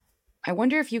I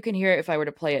wonder if you can hear it if I were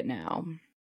to play it now.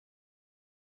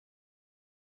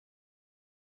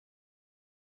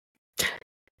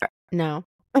 No.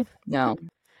 No.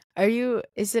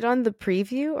 Is it on the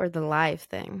preview or the live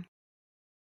thing?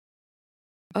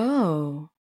 Oh.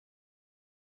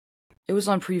 It was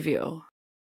on preview.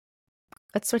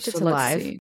 Let's switch it So to let's live.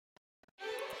 see.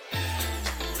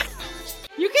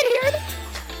 You can hear it?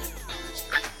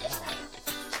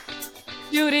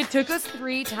 Dude, it took us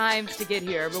 3 times to get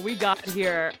here, but we got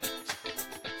here.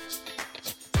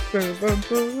 Can't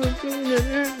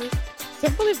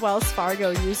believe Wells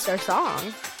Fargo used our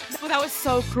song. No, that was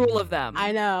so cruel of them.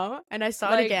 I know. And I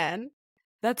saw it again.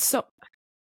 That's so...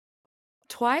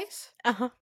 Twice?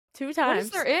 2 times. What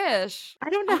is their ish? I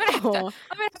don't know. I'm gonna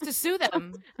have to sue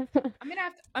them.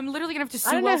 I'm literally gonna have to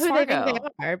sue Wells Fargo. I don't know who they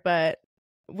think they are, but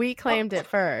we claimed it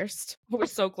first. We're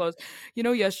so close. You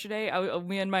know, yesterday,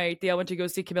 me and my Thea went to go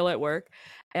see Camilla at work,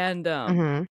 and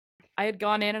I had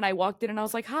gone in and I walked in and I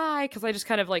was like, hi, because I just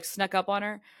kind of like snuck up on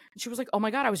her. And she was like, oh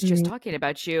my God, I was just talking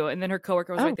about you. And then her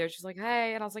coworker was right there. She's like,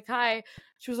 hey. And I was like, hi.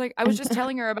 She was like, I was just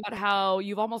telling her about how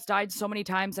you've almost died so many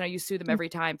times and how you sue them every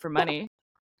time for money.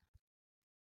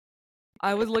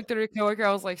 I looked at her coworker.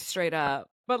 I was like, straight up.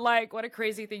 But like, what a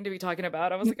crazy thing to be talking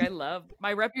about. I was like, I love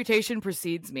my reputation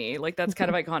precedes me. Like, that's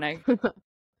kind of iconic.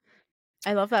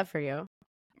 I love that for you.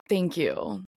 Thank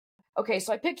you. Okay,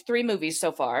 so I picked 3 movies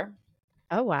so far.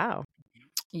 Oh, wow.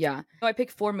 Yeah. No, I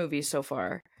picked 4 movies so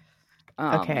far.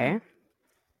 Okay.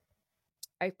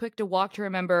 I picked A Walk to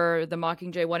Remember, The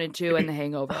Mockingjay 1 and 2, and The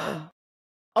Hangover.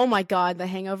 Oh my God, The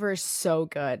Hangover is so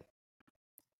good.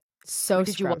 So when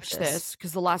did you watch this?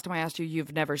 Because the last time I asked you,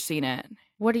 you've never seen it.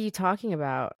 What are you talking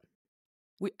about?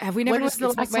 Have we never? When was the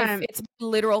last time? It's my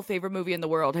literal favorite movie in the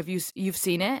world. Have you've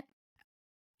seen it?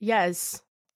 Yes,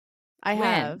 I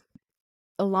have.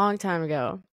 A long time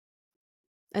ago,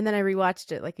 and then I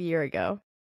rewatched it like a year ago.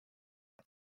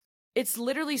 It's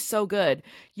literally so good.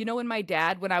 You know, when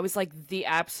I was like the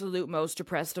absolute most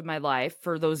depressed of my life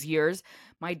for those years,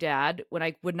 my dad, when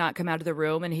I would not come out of the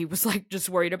room and he was like just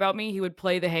worried about me, he would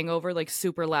play The Hangover like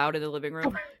super loud in the living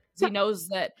room. He knows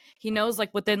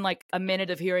like within like a minute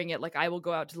of hearing it, like I will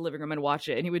go out to the living room and watch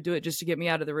it, and he would do it just to get me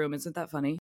out of the room. Isn't that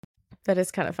funny? That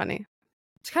is kind of funny.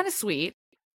 It's kind of sweet.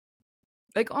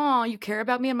 Like, oh, you care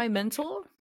about me and my mental?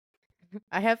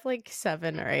 I have like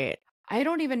 7 or 8. I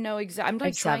don't even know exactly. I'm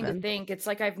like trying to think. It's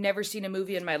like I've never seen a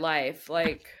movie in my life.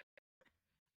 Like,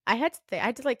 I had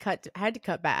to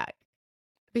cut back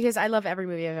because I love every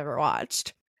movie I've ever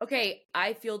watched. Okay,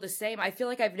 I feel the same. I feel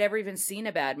like I've never even seen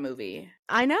a bad movie.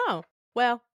 I know.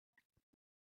 Well,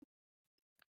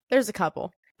 there's a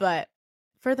couple, but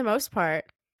for the most part,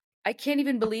 I can't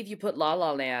even believe you put La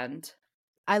La Land.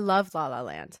 I love La La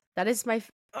Land. That is it's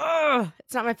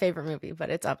not my favorite movie, but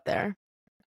it's up there.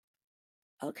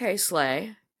 Okay,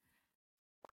 slay.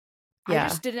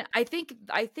 Yeah. I think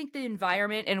the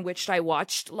environment in which I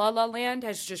watched La La Land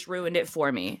has just ruined it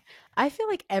for me. I feel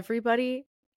like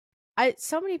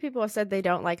so many people have said they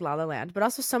don't like La La Land, but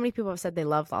also so many people have said they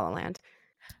love La La Land.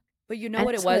 But you know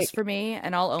what it was for me,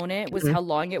 and I'll own it, was how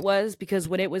long it was, because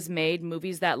when it was made,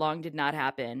 movies that long did not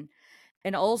happen.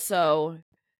 And also,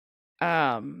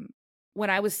 when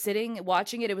I was sitting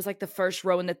watching it, it was like the first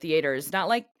row in the theaters, not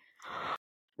like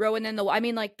row and then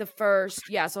like the first.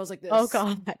 Yeah, so I was like this. Oh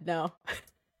God, no.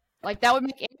 Like that would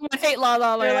make anyone hate La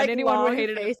La Land. Like anyone would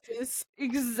hate faces. it.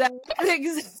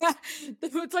 Exactly.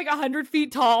 It's like 100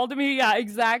 feet tall to me. Yeah,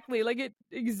 exactly. Like it.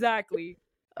 Exactly.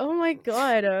 Oh my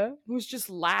God. It was just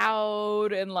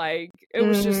loud and like it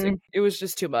was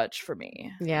just too much for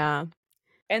me. Yeah.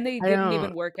 And they didn't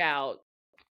even work out.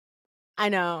 I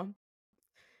know.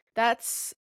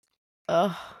 That's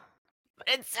but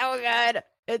it's so good.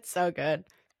 It's so good.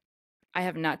 I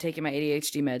have not taken my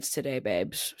ADHD meds today,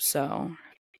 babes. So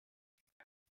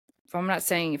if I'm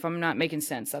not making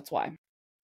sense, that's why.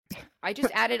 I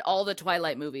just added all the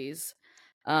Twilight movies.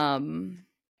 I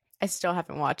still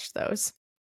haven't watched those.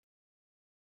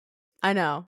 I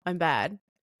know. I'm bad.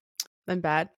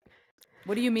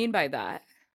 What do you mean by that?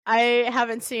 I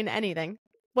haven't seen anything.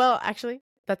 Well, actually,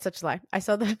 that's such a lie. I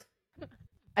saw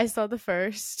the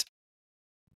first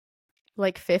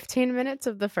like 15 minutes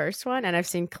of the first one, and I've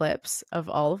seen clips of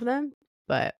all of them,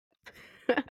 but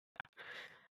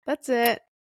that's it.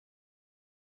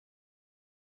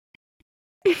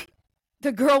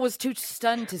 The girl was too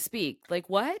stunned to speak. Like,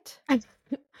 what?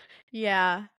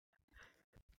 Yeah.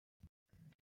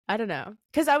 I don't know.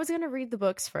 Because I was going to read the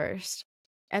books first,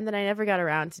 and then I never got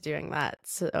around to doing that,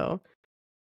 so...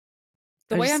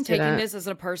 The way I'm taking this as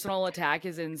a personal attack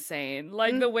is insane.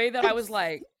 Like, the way that I was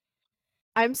like...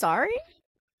 I'm sorry?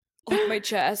 like my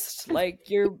chest. Like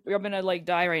I'm gonna like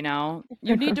die right now.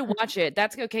 You need to watch it.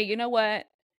 That's okay. You know what?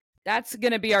 That's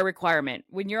gonna be our requirement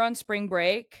when you're on spring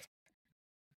break.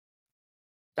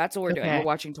 That's what we're doing. We're Okay.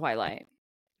 watching Twilight.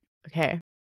 Okay.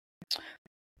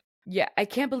 Yeah, I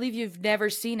can't believe you've never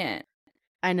seen it.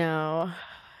 I know.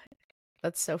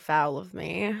 That's so foul of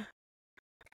me.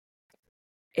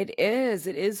 It is.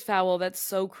 It is foul. That's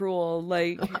so cruel.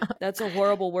 Like that's a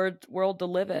horrible world to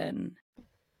live in.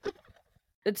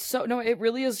 It's so no, it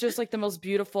really is just like the most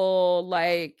beautiful,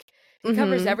 like it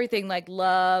covers Mhm. everything like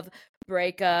love,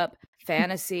 breakup,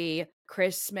 fantasy,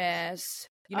 Christmas,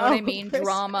 you know what I Oh, mean? Christmas.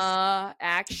 Drama,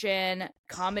 action,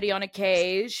 comedy on a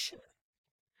cage,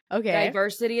 Okay.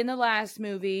 diversity in the last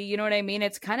movie, you know what I mean?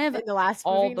 It's kind of In the last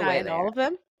all movie, the not way in all there. of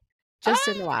them? Just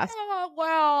in the last.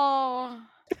 Well,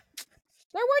 there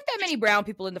weren't that many brown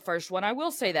people in the first one. I will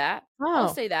say that.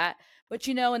 I'll Oh. say that. But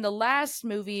you know, in the last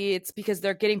movie, it's because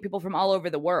they're getting people from all over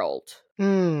the world.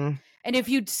 Mm. And if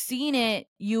you'd seen it,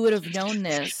 you would have known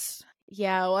this.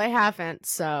 Yeah, well, I haven't,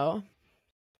 so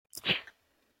My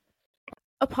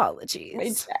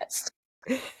apologies. chest.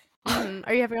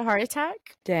 Are you having a heart attack?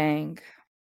 Dang.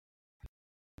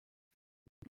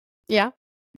 Yeah.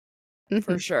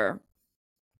 For sure.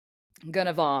 I'm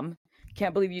gonna vom.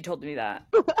 Can't believe you told me that.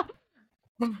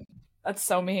 That's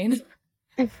so mean.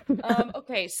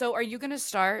 Okay, so are you gonna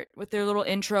start with their little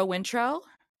intro?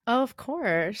 Oh, of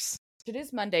course. It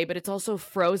is Monday, but it's also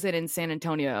frozen in San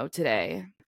Antonio today.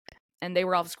 And they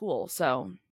were off school,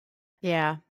 so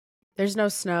Yeah. There's no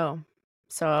snow,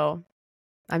 so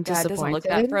I'm yeah, it doesn't look that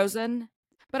disappointed. frozen.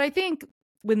 But I think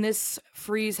when this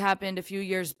freeze happened a few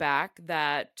years back,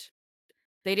 that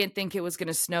they didn't think it was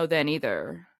gonna snow then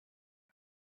either.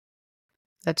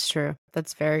 That's true.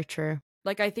 That's very true.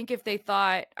 Like, I think if they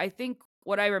thought, I think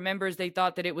what I remember is they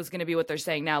thought that it was going to be what they're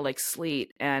saying now, like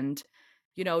sleet and,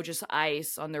 you know, just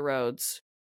ice on the roads.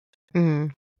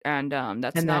 Mhm. And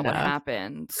that's And not then, what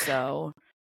happened. So,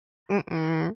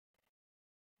 mm-mm. Dude,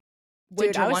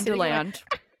 Winter I was sitting in my Wonderland.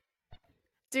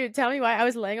 Dude, tell me why I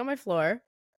was laying on my floor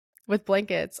with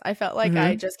blankets. I felt like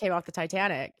I just came off the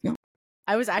Titanic. Yeah.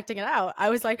 I was acting it out. I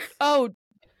was like, Oh,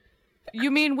 you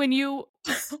mean when you.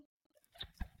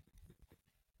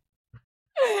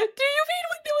 Do you mean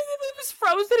when it was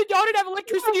frozen and y'all didn't have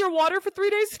electricity or water for 3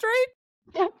 days straight?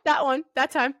 yeah, that one,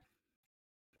 that time.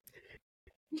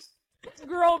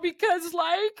 Girl, because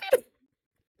like.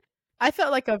 I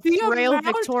felt like a The frail amount-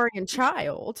 Victorian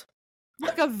child.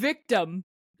 Like a victim.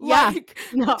 Yeah. Like,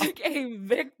 No. like a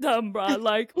victim, bro.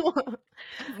 Like,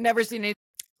 I've never seen it.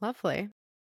 Lovely.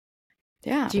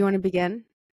 Yeah. Do you want to begin?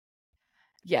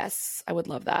 Yes, I would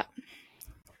love that.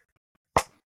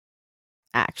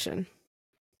 Action.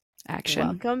 Action.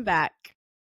 Welcome back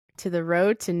to The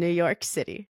Road to New York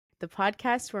City, the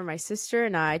podcast where my sister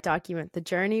and I document the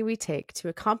journey we take to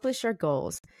accomplish our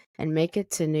goals and make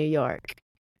it to New York.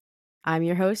 I'm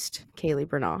your host, Kailey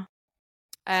Bernal.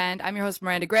 And I'm your host,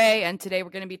 Miranda Gray, and today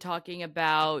we're going to be talking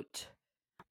about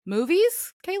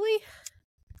movies, Kailey?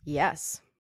 Yes.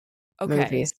 Okay.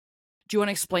 Movies. Do you want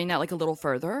to explain that like a little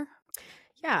further?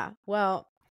 Yeah. Well,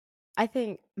 I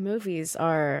think movies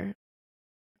are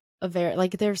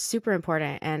they're super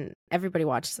important and everybody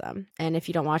watches them. And if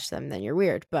you don't watch them, then you're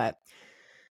weird. But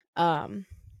or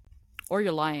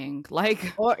you're lying.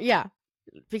 Like, or yeah,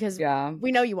 because yeah,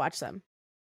 we know you watch them.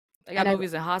 they got And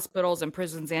movies in hospitals and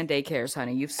prisons and daycares,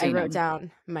 honey. You've I seen wrote them.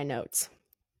 down my notes.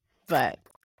 But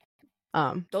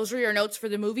those were your notes for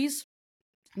the movies?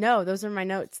 no, those are my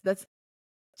notes. That's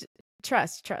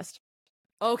trust.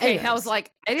 Okay, Anyways. I was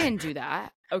like, I didn't do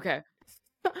that. Okay.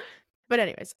 But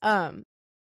anyways,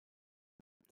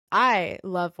 I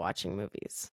love watching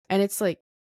movies. And it's like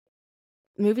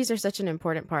movies are such an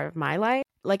important part of my life.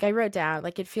 Like I wrote down,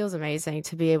 like it feels amazing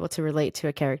to be able to relate to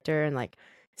a character and like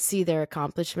see their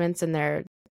accomplishments and their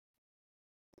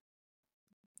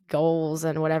goals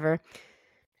and whatever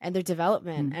and their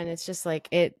development. And it's just like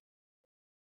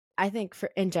I think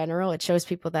in general it shows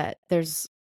people that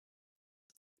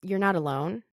you're not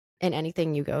alone in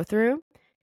anything you go through,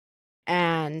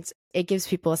 and it gives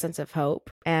people a sense of hope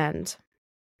and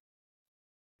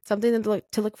something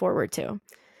to look forward to.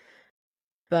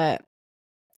 But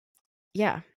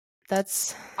yeah,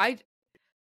 that's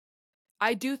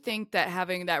I do think that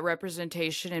having that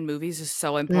representation in movies is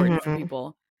so important for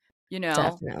people, you know?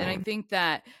 Definitely. And I think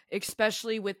that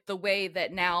especially with the way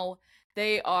that now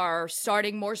they are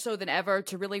starting more so than ever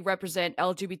to really represent the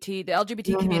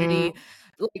LGBT community,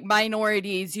 like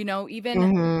minorities, you know,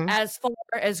 even as far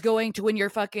as going to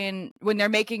when they're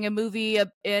making a movie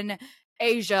in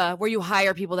Asia where you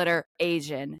hire people that are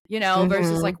Asian, you know,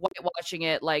 versus like whitewashing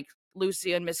it like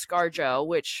Lucy and Miss Scarjo,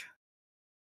 which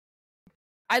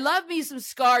I love me some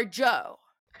Scar Joe.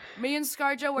 Me and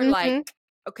Scar Joe were Mhm. like,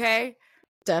 okay.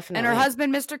 Definitely. And her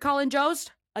husband, Mr. Colin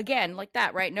Jost, again, like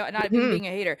that, right? No, not even being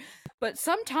a hater. But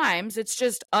sometimes it's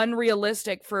just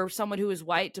unrealistic for someone who is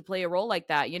white to play a role like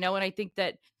that, and I think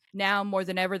that now more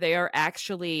than ever they are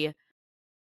actually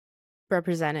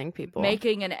representing people.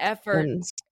 making an effort. And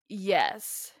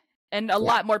yes. And a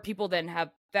lot more people than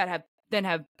have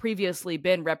previously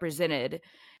been represented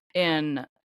in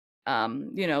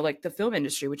like the film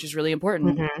industry, which is really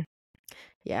important.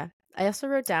 Yeah. I also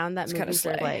wrote down that It's kinda movies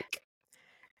are slay.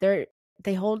 like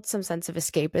they hold some sense of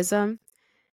escapism,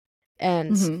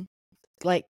 and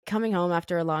like coming home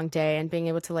after a long day and being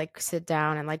able to like sit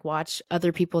down and like watch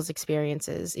other people's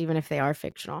experiences, even if they are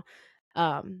fictional.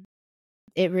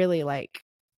 It really like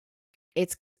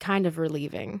it's kind of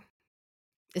relieving,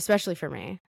 especially for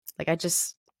me. Like I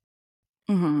just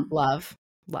love.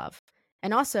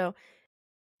 And also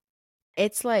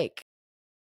it's like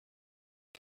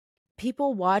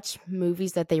people watch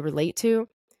movies that they relate to,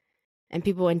 and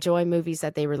people enjoy movies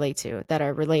that they relate to that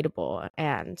are relatable,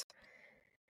 and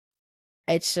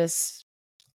it's just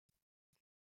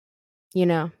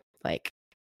like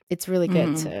it's really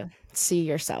good to see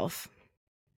yourself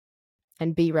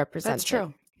and be represented. That's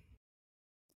true.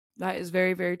 That is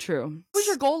very, very true. What was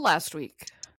your goal last week?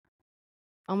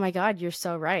 Oh my God, you're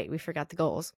so right. We forgot the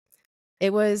goals.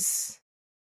 It was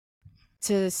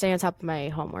to stay on top of my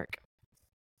homework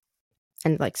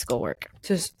and like schoolwork.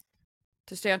 To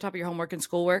stay on top of your homework and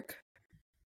schoolwork?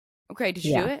 Okay, did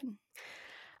you do it?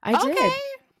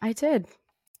 I did.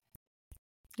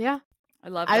 Yeah. I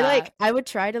love that. I would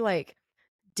try to like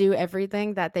do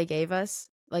everything that they gave us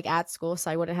like at school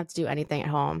so I wouldn't have to do anything at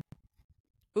home.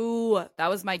 Ooh, that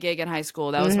was my gig in high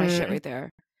school. That was my shit right there.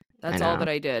 That's all that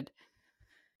I did.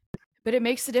 But it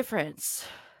makes a difference.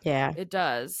 Yeah. It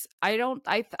does. I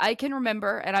can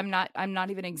remember, and I'm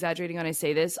not even exaggerating when I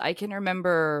say this. I can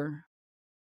remember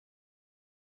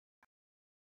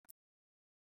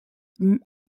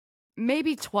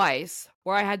maybe twice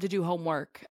where I had to do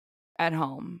homework at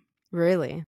home.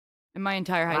 Really? In my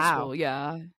entire high school,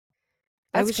 yeah.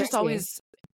 That's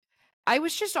I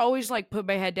was just always like put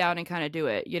my head down and kind of do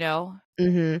it,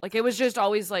 Like it was just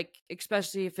always like,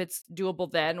 especially if it's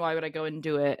doable then, why would I go and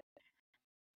do it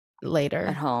later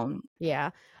at home?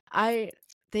 Yeah. They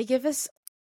give us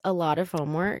a lot of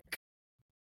homework.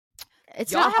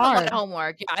 It's Y'all not have hard. a lot of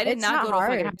homework. I did not go to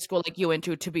fucking high school like you went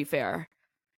to be fair.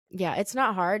 Yeah, it's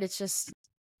not hard. It's just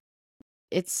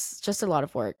a lot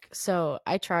of work. So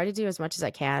I try to do as much as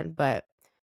I can, but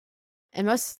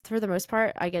for the most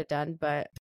part, I get it done. But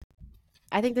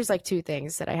I think there's like 2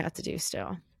 things that I have to do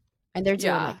still, and they're due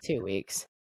in like 2 weeks.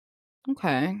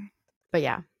 Okay, but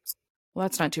yeah, well,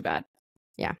 that's not too bad.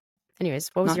 Yeah. Anyways,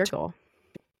 what was your goal?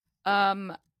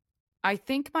 I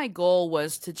think my goal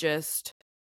was to just,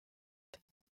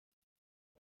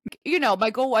 my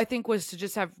goal I think was to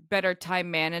just have better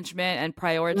time management and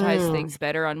prioritize things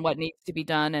better on what needs to be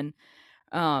done.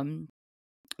 And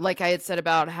like I had said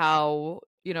about how,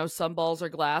 some balls are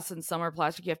glass and some are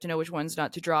plastic. You have to know which ones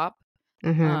not to drop.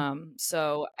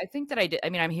 So I think that I did. I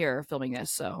mean, I'm here filming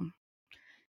this, so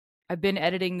I've been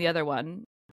editing the other one,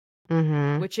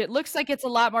 which it looks like it's a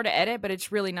lot more to edit, but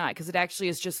it's really not because it actually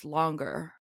is just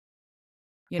longer.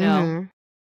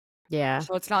 Yeah.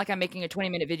 So it's not like I'm making a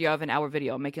 20-minute video of an hour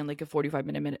video. I'm making like a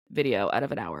 45-minute video out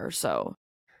of an hour or so.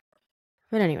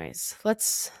 But anyways,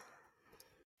 let's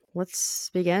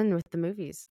begin with the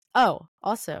movies. Oh,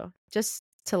 also, just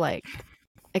to like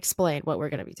explain what we're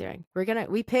going to be doing.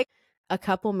 We pick a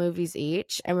couple movies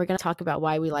each, and we're going to talk about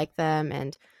why we like them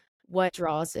and what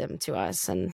draws them to us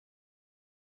and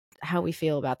how we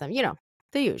feel about them.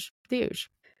 The usual.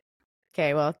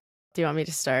 Okay, well, do you want me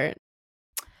to start?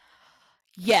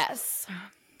 Yes.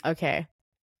 Okay.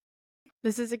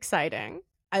 This is exciting.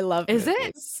 I love movies.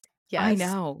 It? Yes. I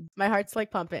know. My heart's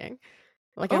like pumping.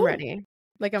 Like I'm ready.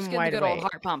 Like I'm wide awake. Good old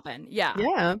heart pumping. Yeah.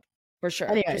 Yeah. For sure.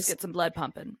 Anyways. Just get some blood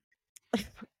pumping.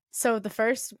 So the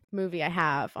first movie I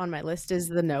have on my list is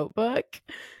The Notebook.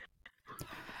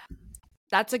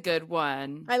 That's a good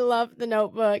one. I love The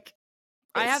Notebook.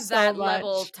 I have so that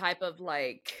level type of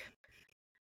like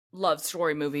love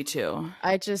story movie too.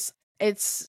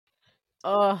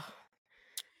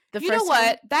 You know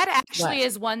what? That actually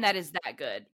is one that is that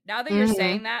good. Now that you're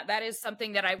saying that, that is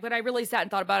something that when I really sat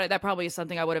and thought about it, that probably is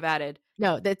something I would have added.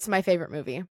 No, that's my favorite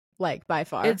movie, like by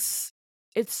far. It's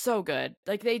so good.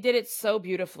 Like they did it so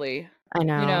beautifully. I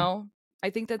know. I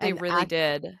think that they really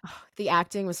did. The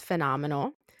acting was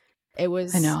phenomenal. It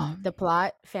was the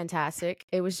plot fantastic.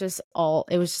 It was just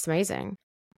amazing.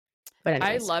 But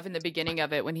anyways. I love in the beginning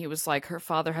of it when he was like, her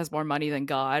father has more money than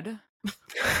God.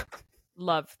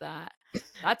 Love that.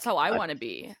 That's how I want to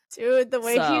be. Dude, the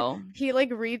way So he like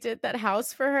redid that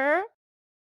house for her.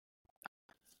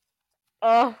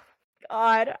 Oh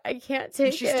God, I can't and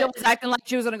take she still it. was acting like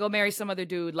she was gonna go marry some other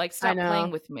dude. Like, I stop playing know.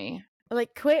 with me.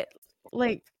 Like, quit.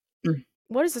 Like, Mm.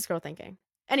 what is this girl thinking?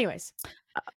 Anyways,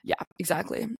 Yeah,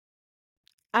 exactly.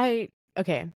 okay.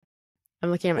 I'm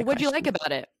looking at my Well, what'd you like questions.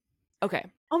 about it? Okay.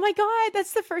 Oh my God,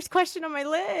 that's the first question on my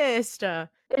list. It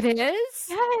is?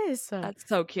 Yes. That's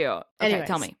so cute. Okay,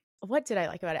 tell Anyways, me. what did I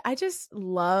like about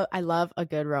it? I love a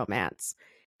good romance.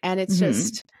 And it's Mhm.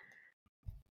 just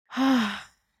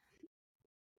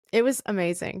it was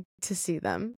amazing to see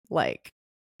them like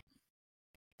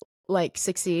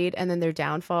succeed and then their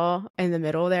downfall in the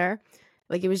middle there.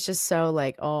 Like it was just so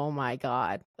like, oh my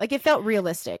God. Like it felt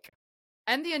realistic.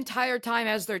 And the entire time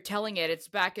as they're telling it, it's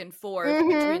back and forth Mm-hmm.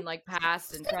 between like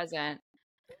past and present.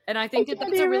 And I I think that can't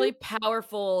that's a even. really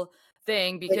powerful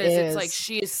thing It because it's like is.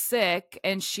 she is sick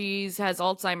and has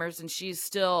Alzheimer's and she's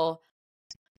still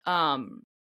um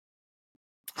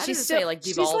how does it say, like,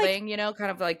 She's like, devolving,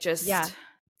 kind of like yeah. just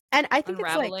And I think it's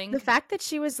like the unraveling. fact that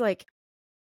she was like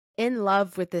in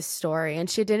love with this story and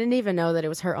she didn't even know that it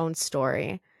was her own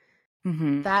story.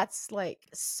 Mhm. That's like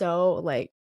so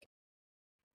like,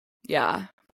 Yeah.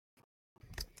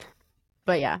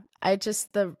 but yeah, I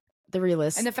just the And the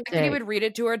fact that he realistic. would read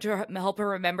it to her to help her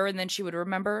remember and then she would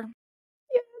remember.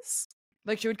 Yes.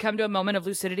 Like she would come to a moment of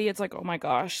lucidity. It's like, "Oh my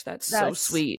gosh, that's so That's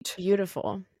sweet."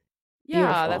 beautiful. Yeah,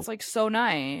 Beautiful. that's like so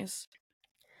nice.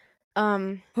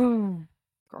 Um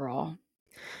Girl,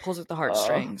 pulls at the oh,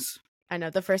 heartstrings. I know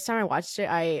the first time I watched it,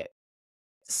 I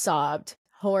sobbed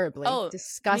horribly, Oh, me too at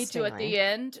disgustingly. the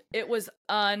end. It was Snot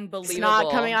coming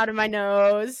unbelievable. out of my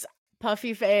nose,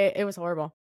 puffy face. It was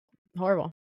horrible.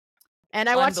 Horrible. And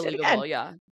I watched it again. Unbelievable,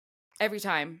 yeah. Every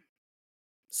time.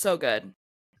 So good.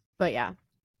 But yeah.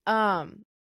 Um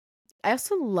I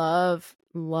also love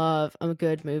a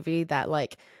good movie that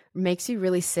like makes you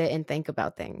really sit and think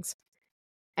about things.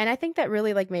 And I think that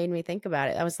really like made me think about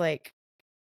it. I was like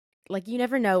you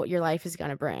never know what your life is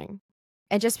going to bring.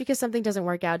 And just because something doesn't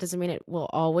work out doesn't mean it will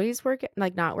always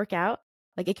like not work out.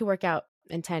 Like it could work out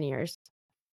in 10 years.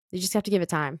 You just have to give it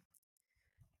time.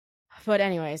 But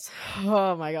anyways,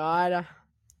 oh my god.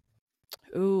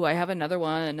 Ooh, I have another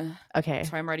one. Okay,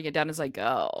 That's why I'm writing it down as I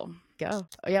go. go.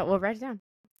 Oh yeah, we'll write it down.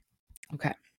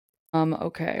 Okay.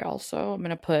 Okay, also I'm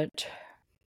gonna put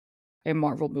a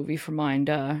Marvel movie for mine.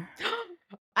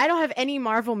 I don't have any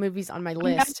Marvel movies on my I know,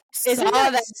 list. I Isn't saw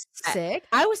that that. sick?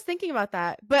 I was thinking about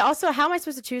that. But also, how am I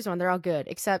supposed to choose one? They're all good,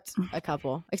 except a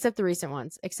couple, except the recent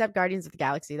ones, except Guardians of the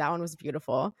Galaxy. That one was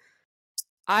beautiful.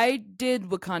 I did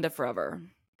Wakanda Forever.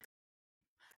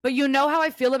 But you know how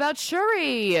I feel about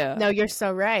Shuri. No, you're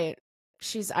so right.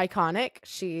 She's iconic.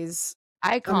 She's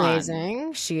Icon.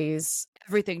 amazing. She's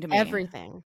Everything to me.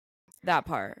 everything. That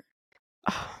part.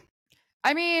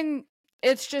 I mean,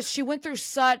 it's just she went through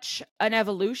such an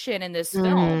evolution in this film.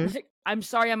 Mhm. Like, I'm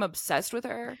sorry I'm obsessed with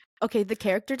her. Okay, the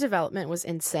character development was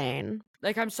insane.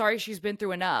 Like, I'm sorry she's been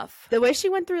through enough. The way she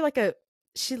went through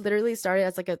she literally started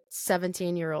as like a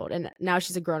 17-year-old and now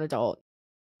she's a grown adult.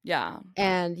 Yeah.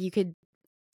 And you could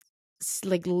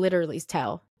like literally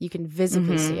tell. You can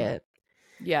visibly see it.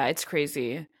 Yeah, it's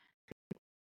crazy.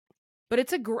 But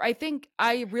it's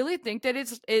I really think that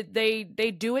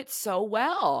they do it so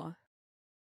well.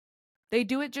 They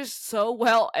do it just so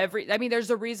well I mean, there's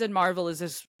a reason Marvel is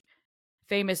as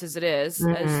famous as it is,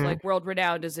 as like world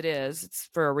renowned as it is. It's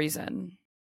for a reason.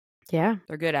 Yeah.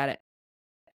 They're good at it.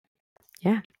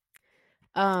 Yeah.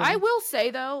 I will say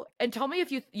though, and tell me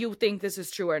if you think this is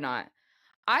true or not.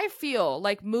 I feel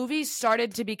like movies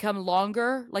started to become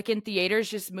longer, like in theaters,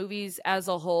 just movies as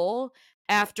a whole,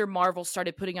 after Marvel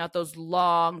started putting out those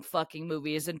long fucking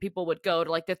movies, and people would go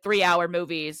to like the 3-hour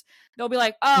movies. They'll be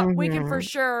like, "Oh, we can for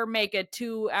sure make a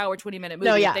 2-hour, 20-minute movie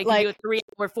No, if yeah, they can do a like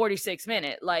 3-hour,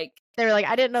 46-minute." Like, they were like,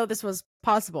 I didn't know this was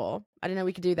possible. I didn't know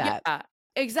we could do that. yeah,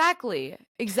 exactly,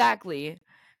 exactly.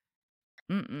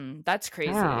 That's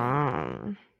crazy.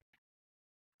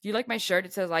 You like my shirt?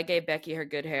 It says, "I gave Becky her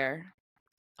good hair."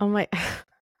 Oh my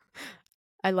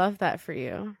I love that for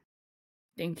you.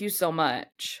 Thank you so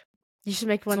much. You should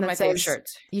make It's one one of that my favorite says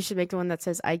shirts. you should make the one that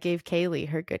says I gave Kailey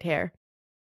her good hair.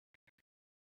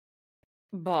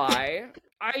 Bye.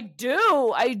 I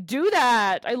do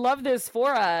that. I love this for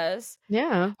us.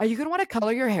 Yeah. Are you gonna want to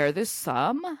color your hair this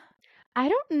some? I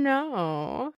don't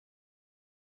know.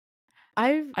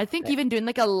 I think even doing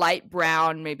like a light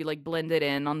brown, maybe like blend it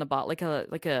in on the bot, like a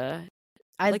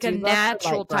I like a do love the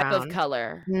natural light type of brown.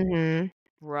 color. Mhm.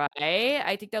 Right?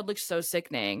 I think that would look so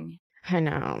sickening. I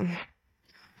know.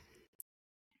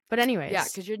 But Yeah, anyways,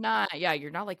 because you're not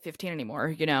like 15 anymore,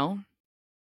 you know?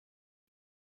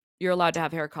 You're allowed to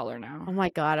have hair color Oh now. my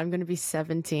God, I'm gonna be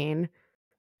 17.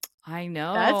 I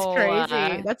That's know.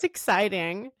 crazy. That's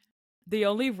exciting. The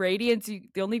only radiance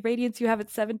you have at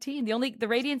 17. The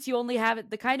radiance you only have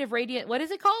at the kind of radiant. What is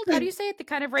it called? How do you say it? The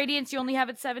kind of radiance you only have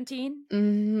at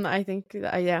 17? I think,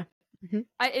 yeah. Mhm.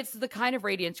 It's the kind of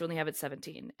radiance you only have at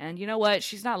 17. And you know what?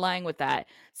 She's not lying with that.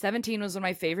 17 was one of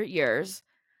my favorite years.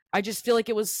 I just feel like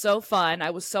it was so fun. I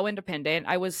was so independent.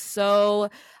 I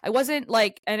wasn't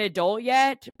like an adult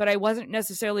yet, but I wasn't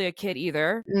necessarily a kid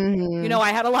either. You know, Mhm.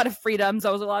 I had a lot of freedoms.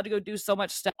 I was allowed to go do so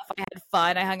much stuff. I had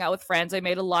fun. I hung out with friends. I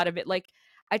made a lot of it. Like,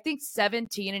 I think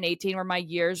 17 and 18 were my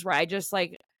years where I just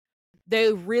like,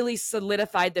 they really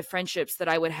solidified the friendships that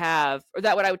I would have or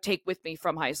that what I would take with me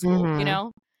from high school, you Mhm.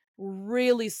 know?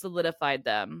 Really solidified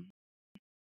them.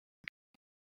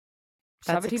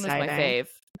 That's 17 was my exciting. fave.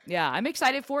 Yeah, I'm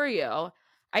excited for you.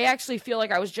 I actually feel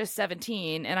like I was just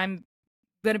 17 and I'm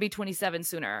going to be 27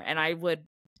 sooner and I can't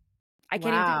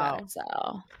even think about it. Wow.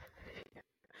 So,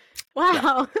 yeah,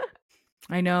 Wow.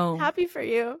 I know. Happy for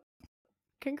you.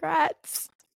 Congrats.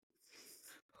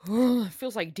 It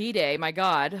feels like D-Day, my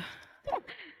god.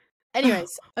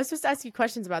 Anyways, I was supposed to ask you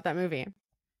questions about that movie.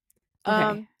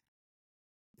 Okay.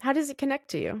 How does it connect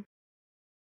to you?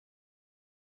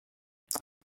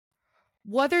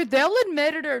 Whether they'll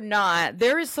admit it or not,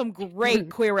 there is some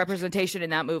great queer representation in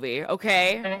that movie,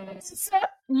 okay?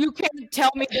 You can't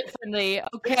tell me differently,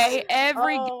 okay?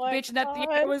 Every Oh my bitch in that theater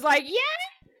God. was like,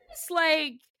 yes!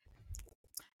 Like,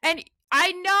 and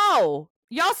I know.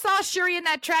 Y'all saw Shuri in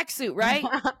that tracksuit, right?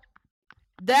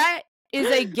 That is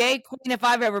a gay queen if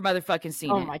I've ever motherfucking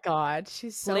seen Oh it. my God.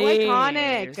 She's so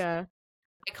iconic. Please.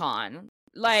 Icon.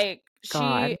 Like,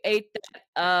 God. she ate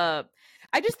that up.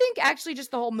 I just think actually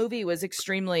just the whole movie was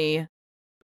extremely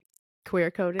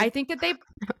Queer coded. I think that they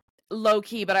low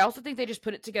key, but I also think they just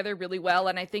put it together really well.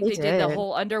 And I think They they did the did.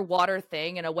 whole underwater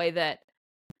thing in a way that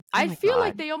Oh I my feel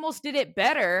like God. they almost did it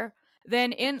better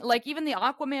than in like even the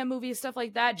Aquaman movie, stuff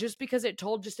like that, just because it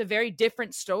told just a very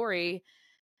different story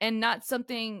and not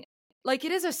something like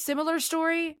it is a similar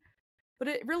story, but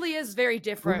it really is very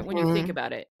different when you think Mhm.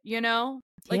 about it, you know?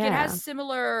 Like it has Yeah.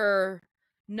 similar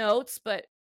notes, but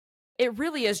it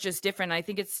really is just different. I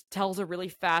think it tells a really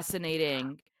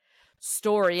fascinating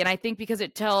story. And I think because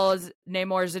it tells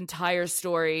Namor's entire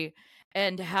story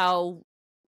and how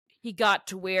he got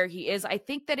to where he is, I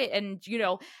think that it, and you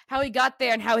know, how he got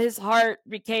there and how his heart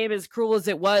became as cruel as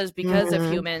it was because of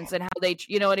Mhm. humans and how they,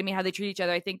 you know what I mean, how they treat each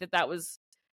other. I think that that was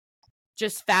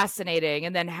just fascinating.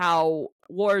 And then how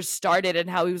wars started and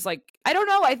how he was like, I don't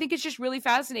know. I think it's just really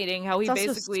fascinating how he It's also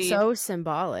basically, so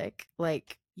symbolic.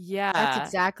 Like, that's yeah,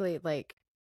 exactly like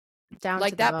down to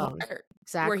like the that bone. part where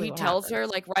Exactly he what tells her,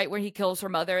 happens. like right where he kills her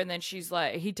mother, and then she's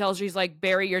like, he tells her, he's like,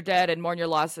 bury your dead and mourn your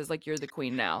losses, like you're the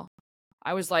queen now.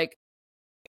 I was like,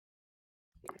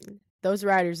 Those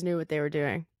writers knew what they were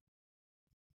doing.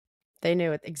 They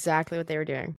knew exactly what they were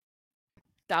doing.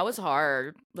 that was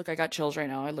hard. Look, I got chills right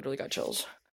now. I literally got chills.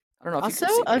 I don't know if you Also,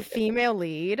 can see, but a I did. female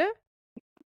lead.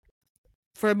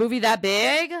 For a movie that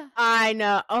big, I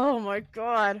know. Oh my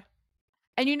God.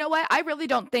 and you know what? I really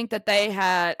don't think that they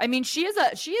had. I mean, she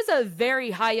is a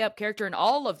very high up character in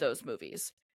all of those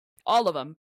movies, all of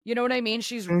them. You know what I mean?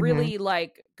 She's Mhm. really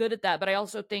like good at that. But I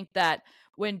also think that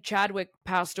when Chadwick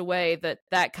passed away,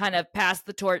 that kind of passed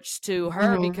the torch to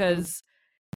her Mhm. because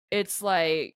it's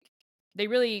like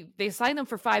they signed them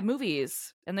for 5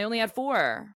 movies and they only had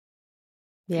 4.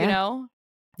 You Yeah. know,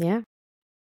 Yeah.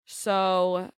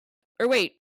 so or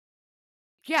wait,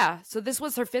 yeah. So this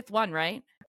was her 5th one, right?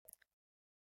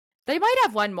 They might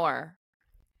have one more.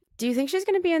 Do you think she's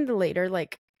going to be in the later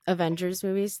like Avengers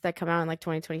movies that come out in like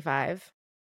 2025?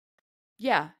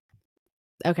 Yeah.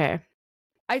 Okay.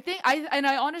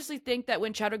 I honestly think that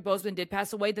when Chadwick Boseman did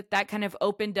pass away, that kind of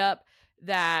opened up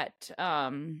that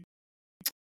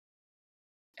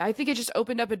I think it just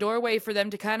opened up a doorway for them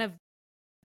to kind of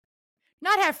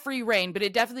not have free reign, but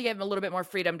it definitely gave them a little bit more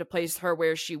freedom to place her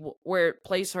where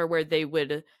they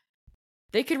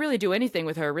could really do anything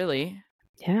with her, really.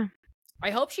 Yeah.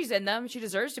 I hope she's in them. She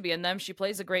deserves to be in them. She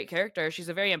plays a great character. She's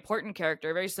a very important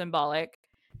character, very symbolic.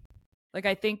 Like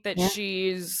I think that Yeah.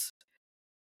 she's,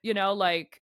 you know,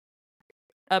 like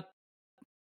a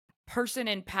person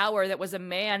in power that was a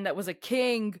man, that was a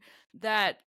king,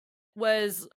 that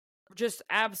was just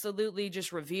absolutely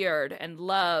just revered and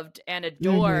loved and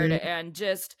adored Mhm. and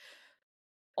just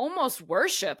almost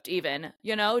worshipped even,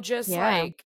 you know, just Yeah.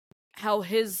 like how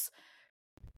his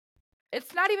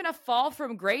it's not even a fall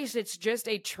from grace, it's just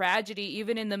a tragedy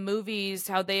even in the movies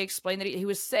how they explain that he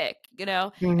was sick, you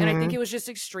know. And I think Mhm. it was just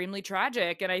extremely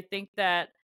tragic, and I think that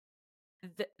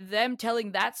them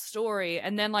telling that story,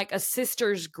 and then like a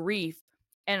sister's grief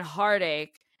and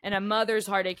heartache and a mother's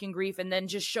heartache and grief, and then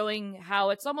just showing how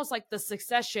it's almost like the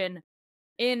succession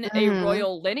in a Mhm.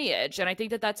 royal lineage. And I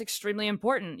think that that's extremely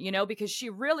important, because she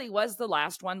really was the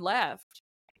last one left.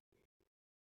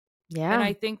 And Yeah.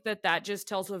 I think that that just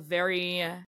tells a very,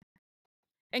 and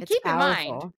It's keep in mind,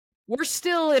 powerful. we're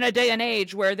still in a day and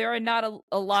age where there are not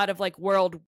a lot of like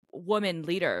world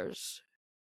leaders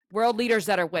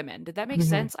that are women. Did that make Mhm.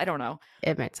 sense? I don't know.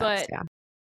 It makes sense, But yeah.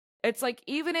 it's like,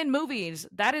 even in movies,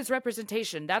 that is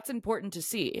representation. That's important to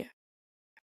see.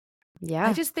 I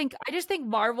Yeah. just think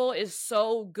Marvel is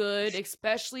so good,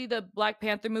 especially the Black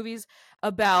Panther movies,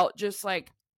 about just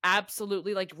like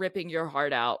absolutely like ripping your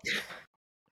heart out.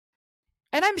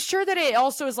 And I'm sure that it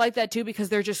also is like that too because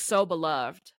they're just so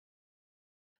beloved.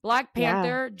 Black Yeah.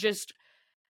 Panther, just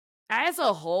as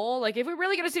a whole, like if we're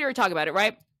really gonna sit here and talk about it,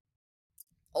 right?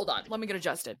 Hold on, let me get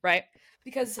adjusted, right?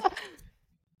 Because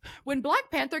when Black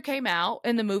Panther came out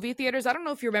in the movie theaters, I don't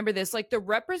know if you remember this, like the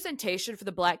representation for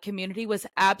the Black community was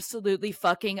absolutely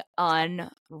fucking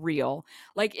unreal.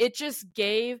 Like it just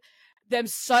gave them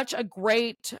such a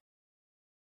great,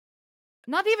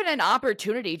 not even an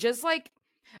opportunity, just like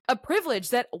a privilege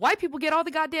that white people get all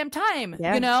the goddamn time,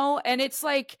 Yeah. And it's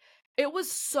like, it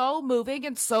was so moving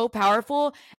and so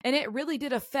powerful. And it really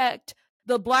did affect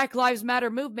the Black Lives Matter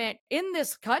movement in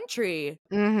this country.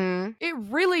 Mhm. It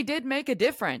really did make a My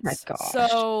difference. gosh.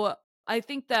 So I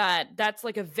think that that's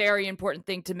like a very important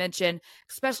thing to mention,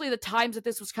 especially the times that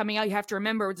this was coming out. You have to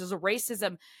remember there's a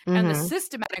racism and the Mhm.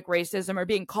 systematic racism are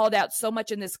being called out so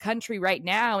much in this country right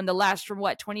now in the last from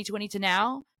 2020 to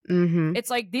now. Mhm. It's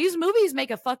like these movies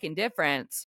make a fucking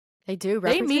difference. They do.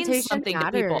 They mean Representation something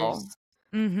to people. matters.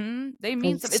 They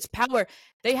mean something. It's It's power.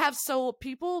 They have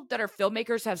people that are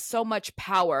filmmakers have so much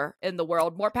power in the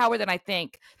world, more power than I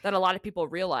think that a lot of people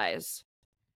realize.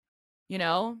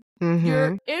 You're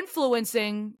Mhm.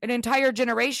 influencing an entire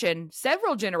generation,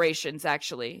 several generations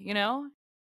actually, Yeah.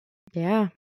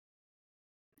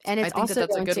 And I it's think that also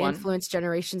that's a going good to one. influence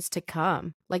generations to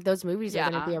come. Like those movies are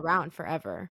gonna be Yeah. around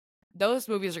forever. Those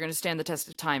movies are going to stand the test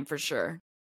of time for sure.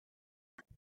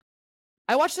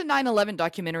 I watched a 9/11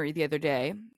 documentary the other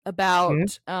day Mhm. about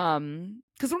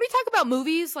because when we talk about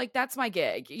movies, like that's my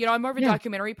gig. I'm more of a Yeah.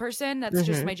 documentary person. That's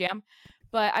just Mhm. my jam.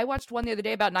 But I watched one the other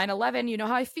day about 9/11. You know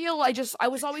how I feel? I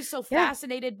was always so Yeah.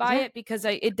 fascinated by Yeah. it because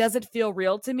it doesn't feel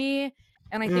real to me.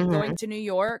 And I think going Mhm. to New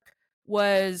York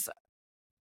was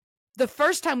the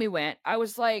first time we went, I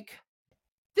was like,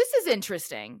 this is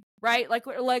interesting, right? Like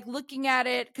looking at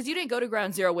it, because you didn't go to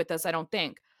Ground Zero with us, I don't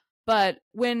think. But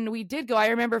when we did go, I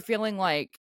remember feeling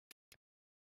like,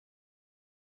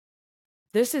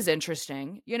 this is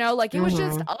interesting. Like it was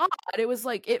just Mhm. odd. It was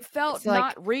like, it felt It's like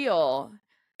not real.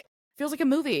 Feels like a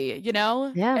movie.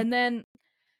 yeah. And then,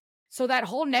 so that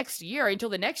whole next year until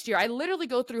the next year, I literally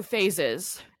go through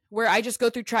phases where I just go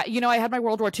through, I had my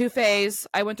World War II phase.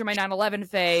 I went through my 9/11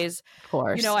 phase. Of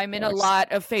course. Of I'm in a course.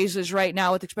 lot of phases right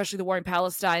now with especially the war in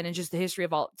Palestine and just the history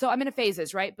of all. So I'm in a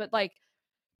phases, right? But like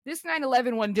this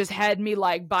 9/11 one just had me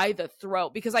like by the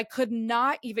throat because I could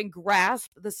not even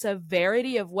grasp the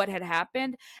severity of what had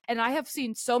happened. And I have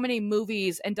seen so many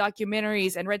movies and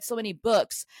documentaries and read so many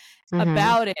books Mhm.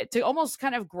 about it to almost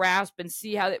kind of grasp and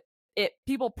see how it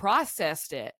people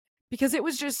processed it, because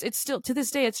it's still to this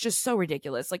day, it's just so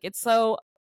ridiculous. Like it's so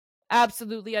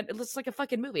absolutely, it looks like a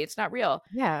fucking movie. It's not real.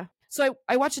 Yeah. So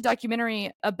I watched a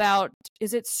documentary about,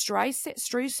 is it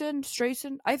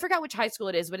Streisand? I forgot which high school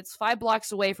it is, but it's 5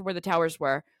 blocks away from where the towers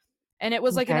were. And it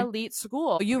was like an Okay. elite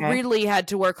school. You Okay. really had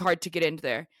to work hard to get into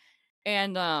there.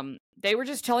 And they were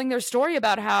just telling their story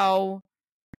about how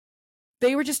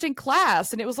they were just in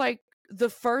class, and it was like the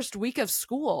first week of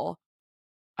school,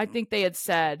 I think they had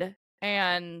said.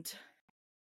 And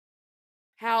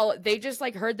how they just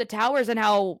like heard the towers and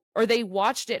or they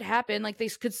watched it happen. Like they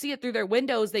could see it through their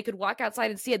windows. They could walk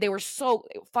outside and see it. They were so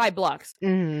 5 blocks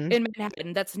Mhm. in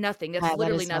Manhattan. That's nothing. That's Yeah, that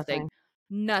literally is nothing.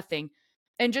 nothing. Nothing.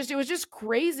 And it was just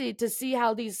crazy to see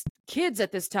how these kids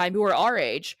at this time who were our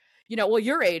age, well,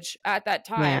 your age at that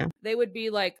Yeah. time, they would be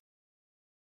like,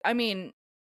 I mean,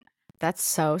 That's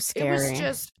so it was scary.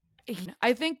 just,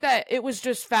 I think that it was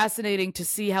just fascinating to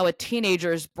see how a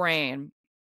teenager's brain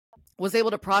was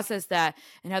able to process that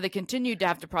and how they continued to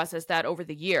have to process that over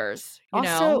the years.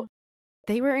 Also,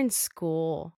 they were in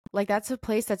school. Like that's a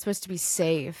place that's supposed to be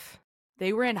safe.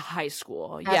 They were in high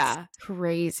school. That's Yeah.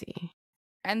 crazy.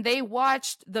 And they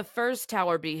watched the first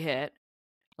tower be hit.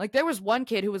 Like there was one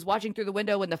kid who was watching through the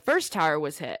window when the first tower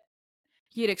was hit.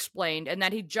 He had explained, and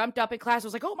that he jumped up in class,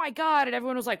 was like, "Oh my God." And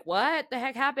everyone was like, "What the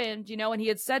heck happened?" And he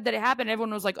had said that it happened. And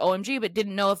everyone was like, "OMG," but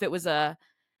didn't know if it was a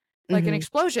like an Mhm.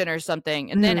 explosion or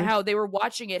something. And then Mhm. how they were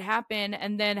watching it happen.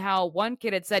 And then how one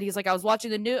kid had said, he's like, I was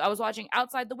watching the news. I was watching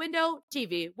outside the window,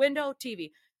 TV.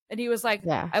 And he was like,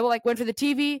 Yeah. I like went for the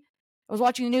TV. I was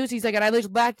watching the news. He's like, and I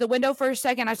looked back the window for a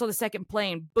second. I saw the second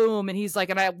plane, boom. And he's like,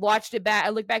 and I watched it back. I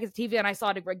looked back at the TV and I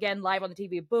saw it again live on the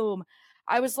TV, boom.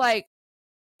 I was like,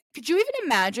 could you even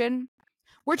imagine?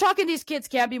 We're talking these kids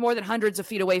can't be more than hundreds of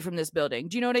feet away from this building.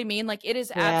 Do you know what I mean? Like it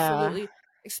is Yeah. absolutely,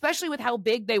 especially with how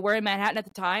big they were in Manhattan at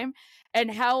the time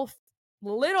and how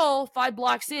little 5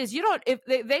 blocks is. You don't, if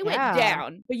they went Yeah.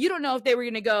 down, but you don't know if they were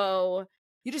going to go,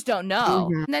 you just don't know.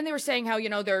 Mhm. And then they were saying how,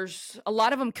 there's a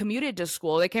lot of them commuted to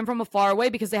school. They came from a far away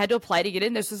because they had to apply to get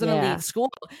in. This was an Yeah. elite school.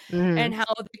 And Mhm. how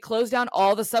they closed down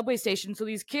all the subway stations. So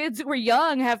these kids who were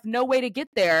young have no way to get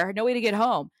there, no way to get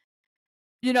home.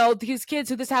 These kids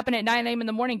who this happened at 9 a.m. in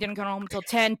the morning didn't come home until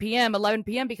 10 p.m., 11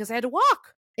 p.m. because they had to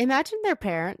walk. Imagine their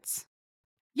parents.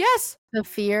 Yes. The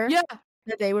fear Yeah.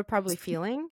 that they were probably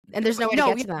feeling, and there's no way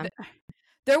to get to them.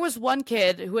 There was one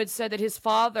kid who had said that his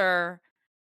father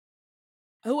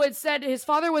was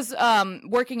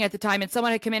working at the time, and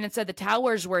someone had come in and said the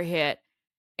towers were hit,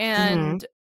 and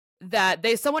that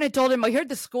someone had told him, I heard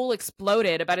the school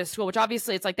exploded about his school, which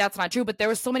obviously it's like that's not true, but there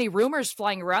was so many rumors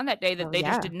flying around that day that they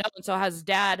just didn't know. And so his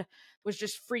dad was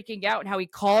just freaking out, and how he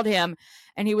called him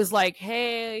and he was like,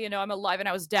 hey, I'm alive. And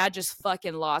how his dad just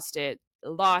fucking lost it.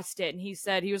 And he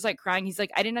said, he was like crying. He's like,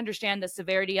 I didn't understand the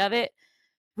severity of it.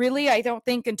 Really, I don't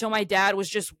think until my dad was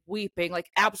just weeping,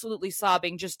 like absolutely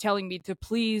sobbing, just telling me to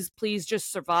please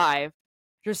just survive.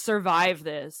 Just survive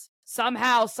this.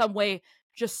 Somehow, some way,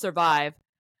 just survive.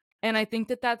 And I think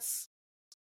that that's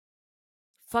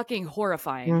fucking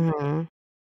horrifying. Mhm.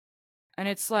 And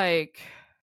it's like,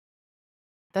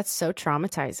 That's so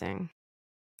traumatizing.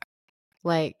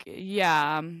 Like,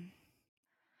 yeah.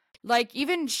 Like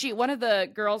even one of the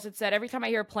girls had said, every time I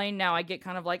hear a plane now, I get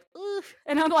kind of like, ugh.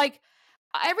 And I'm like,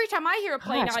 every time I hear a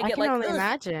plane now, gosh, I I get can like, only ugh.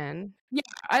 imagine. Yeah,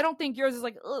 I don't think yours is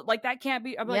like, ugh, like that can't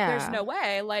be. I'm like, there's no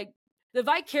way. Like the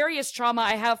vicarious trauma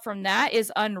I have from that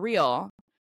is unreal.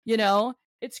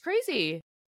 It's crazy.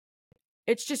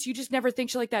 It's just, you just never think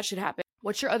shit like that should happen.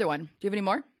 What's your other one? Do you have any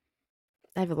more?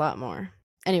 I have a lot more.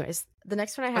 Anyways, the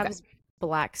next one I have Okay. is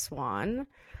Black Swan.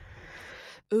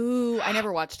 Ooh, I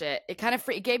never watched it. It kind of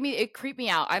it creeped me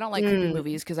out. I don't like creepy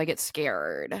movies because I get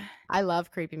scared. I love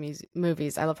creepy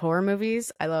movies. I love horror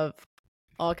movies. I love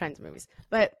all kinds of movies.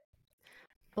 But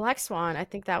Black Swan, I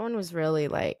think that one was really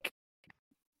like,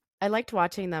 I liked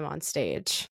watching them on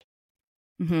stage.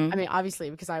 Mm-hmm. I mean, obviously,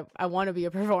 because I want to be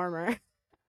a performer.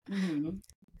 Mm-hmm.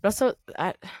 But also,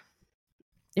 it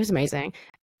was amazing.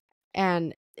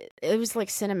 And it was like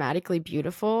cinematically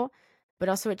beautiful, but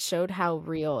also it showed how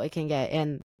real it can get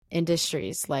in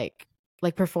industries like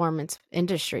performance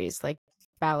industries like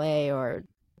ballet or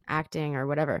acting or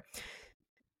whatever.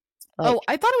 Like,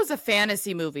 I thought it was a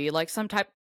fantasy movie, like some type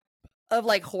of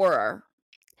like horror.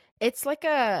 it's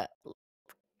kind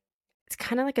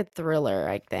of like a thriller,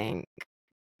 I think.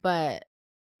 But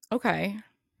okay.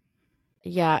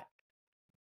 Yeah.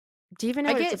 Do you even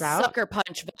know I what it's get about? Sucker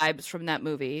Punch vibes from that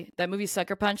movie. That movie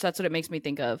Sucker Punch, that's what it makes me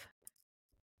think of.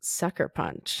 Sucker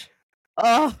Punch.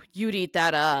 Oh, you'd eat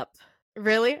that up.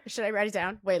 Really? Should I write it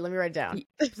down? Wait, let me write it down.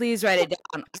 Please write it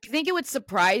down. I think it would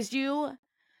surprise you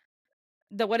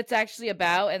what it's actually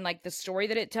about and like the story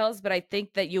that it tells, but I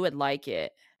think that you would like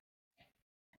it.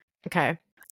 Okay.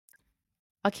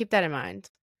 I'll keep that in mind.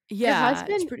 Yeah.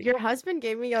 Your husband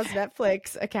gave me y'all's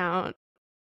Netflix account.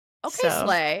 Okay, so.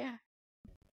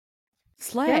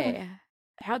 Slay. Yeah.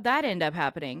 How'd that end up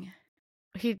happening?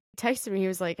 He texted me. He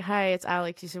was like, "Hi, it's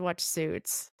Alex. You should watch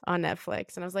Suits on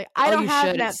Netflix." And I was like, "I don't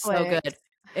have Netflix." It's so good.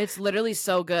 It's literally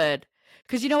so good.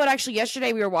 Because you know what? Actually,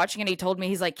 yesterday we were watching and he told me,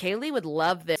 he's like, Kailey would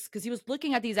love this. Because he was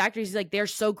looking at these actors. He's like, they're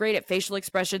so great at facial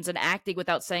expressions and acting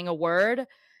without saying a word.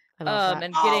 I love that.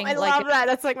 And getting I love that.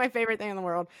 That's like my favorite thing in the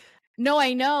world. No,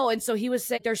 I know. And so he was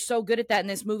saying they're so good at that in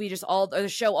this movie, just the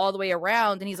show all the way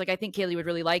around. And he's like, I think Kailey would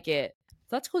really like it.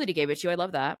 So that's cool that he gave it to you. I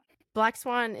love that. Black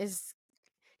Swan is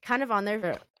kind of on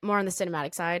there, more on the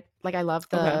cinematic side. Like, I love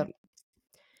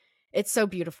it's so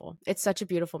beautiful. It's such a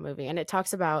beautiful movie. And it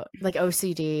talks about like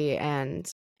OCD and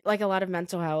like a lot of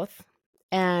mental health.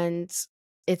 And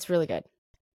it's really good.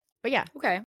 But yeah.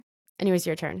 Okay. Anyways,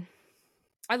 your turn.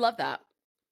 I love that.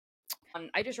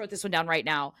 I just wrote this one down right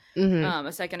now,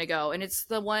 a second ago. And it's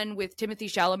the one with Timothée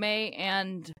Chalamet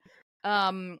and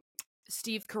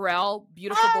Steve Carell,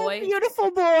 Beautiful Boy.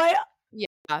 Beautiful Boy.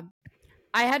 Yeah.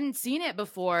 I hadn't seen it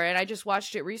before, and I just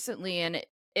watched it recently, and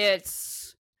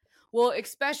it's, well,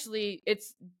 especially, it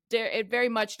very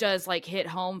much does, like, hit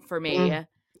home for me,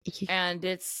 and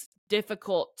it's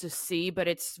difficult to see, but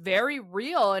it's very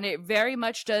real, and it very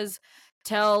much does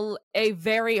tell a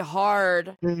very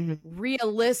hard,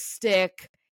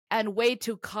 realistic, and way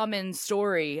too common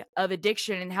story of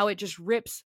addiction, and how it just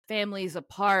rips families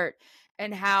apart,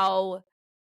 and how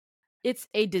it's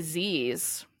a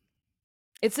disease.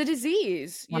 It's a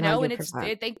disease, and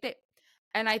 100%.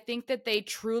 I think that they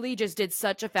truly just did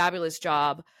such a fabulous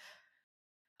job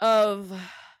of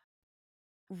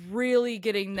really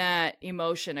getting that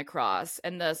emotion across,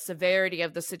 and the severity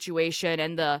of the situation,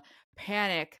 and the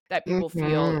panic that people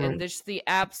feel, and just the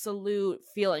absolute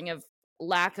feeling of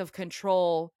lack of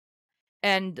control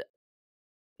and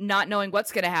not knowing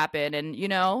what's going to happen. And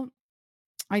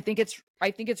I think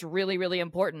it's really, really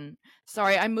important.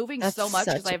 Sorry, I'm moving That's so much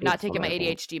because such I a have not beautiful taken my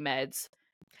movie. ADHD meds.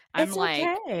 It's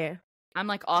okay. I'm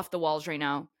like off the walls right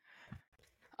now.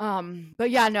 But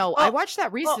yeah, no, I watched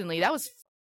that recently. That was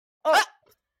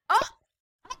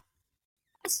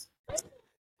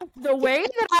the way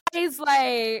that I was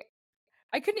like,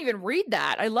 I couldn't even read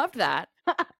that. I loved that.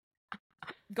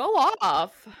 Go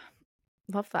off.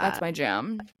 Love that. That's my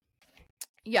jam.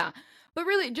 Yeah. But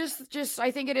really, just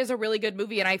I think it is a really good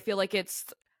movie, and I feel like you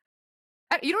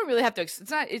don't really have to,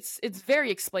 it's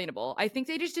very explainable. I think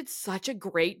they just did such a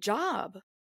great job.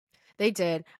 They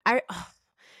did.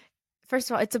 First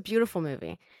of all, it's a beautiful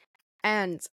movie.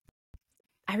 And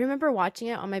I remember watching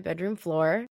it on my bedroom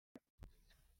floor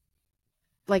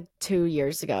like 2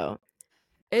 years ago.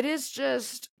 It is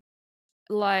just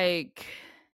like,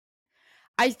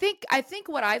 I think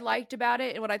what I liked about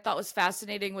it and what I thought was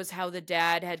fascinating was how the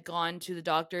dad had gone to the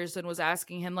doctors and was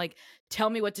asking him, like, tell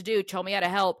me what to do, tell me how to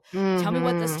help, tell me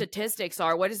what the statistics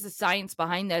are, what is the science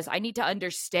behind this, I need to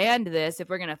understand this if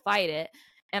we're going to fight it,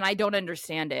 and I don't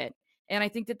understand it. And I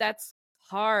think that that's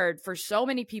hard for so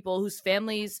many people whose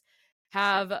families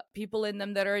have people in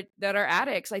them that are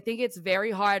addicts. I think it's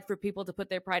very hard for people to put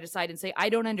their pride aside and say, I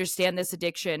don't understand this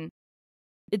addiction.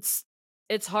 It's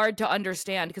hard to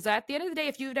understand, because at the end of the day,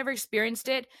 if you've never experienced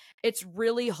it, it's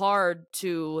really hard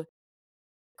to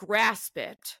grasp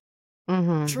it.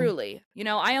 Truly.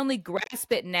 I only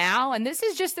grasp it now, and this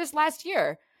is just this last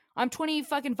year. I'm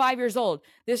 25 years old.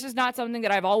 This is not something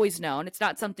that I've always known. It's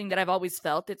not something that I've always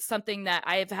felt. It's something that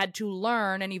I have had to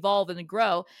learn and evolve and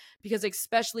grow, because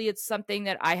especially it's something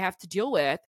that I have to deal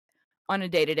with on a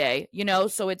day-to-day,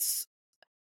 so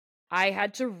I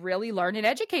had to really learn and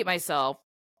educate myself,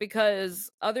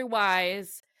 because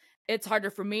otherwise it's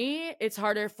harder for me. It's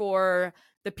harder for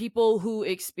the people who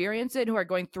experience it, who are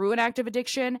going through an active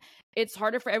addiction. It's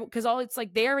harder for everyone, because it's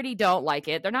like they already don't like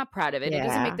it. They're not proud of it. It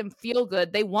doesn't make them feel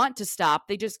good. They want to stop.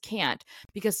 They just can't,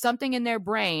 because something in their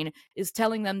brain is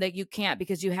telling them that you can't,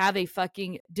 because you have a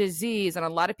fucking disease. And a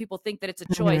lot of people think that it's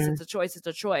a choice. It's a choice. It's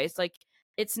a choice. Like,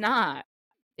 it's not.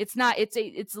 It's not.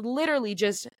 It's literally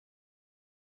just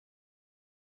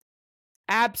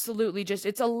absolutely just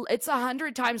it's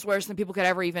 100 times worse than people could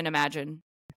ever even imagine.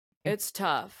 It's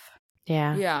tough.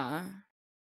 Yeah.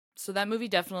 So that movie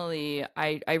definitely,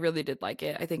 I really did like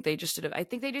it. I think they just did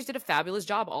a fabulous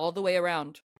job all the way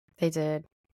around. They did.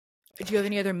 Do you have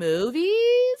any other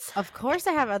movies? Of course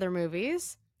I have other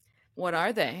movies. What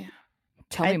are they?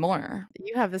 Tell me more.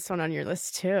 You have this one on your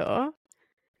list too.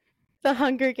 The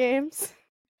Hunger Games.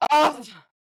 Oh,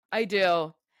 I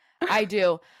do.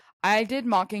 I did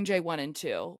Mockingjay 1 and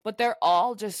 2, but they're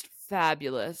all just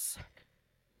fabulous.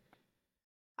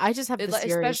 I just have the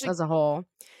series as a whole.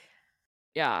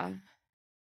 Yeah.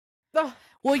 Well,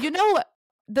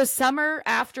 the summer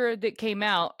after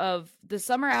Mockingjay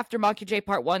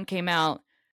Part 1 came out,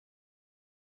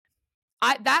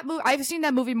 I've seen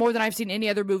that movie more than I've seen any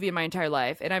other movie in my entire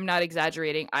life, and I'm not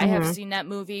exaggerating. I have seen that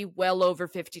movie well over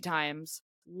 50 times.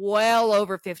 Well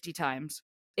over 50 times.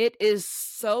 It is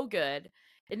so good.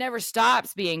 It never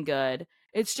stops being good.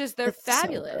 It's just they're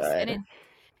fabulous. So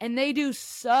and they do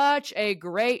such a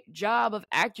great job of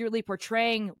accurately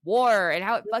portraying war and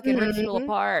how it fucking rips people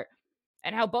apart,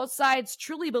 and how both sides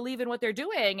truly believe in what they're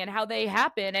doing and how they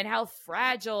happen and how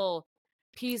fragile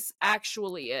peace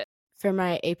actually is. For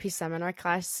my AP seminar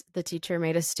class, the teacher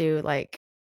made us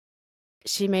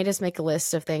she made us make a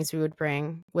list of things we would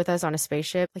bring with us on a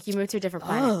spaceship. Like, you move to a different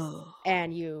planet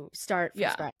and you start from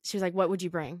scratch. She was like, what would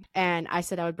you bring? And I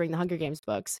said I would bring the Hunger Games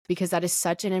books, because that is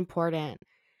such an important,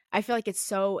 I feel like it's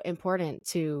so important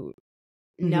to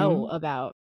know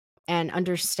about and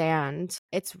understand.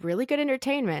 It's really good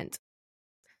entertainment.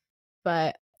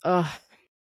 But,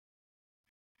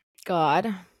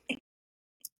 God.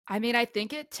 I mean, I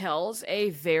think it tells a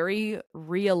very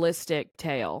realistic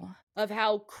tale of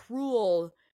how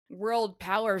cruel world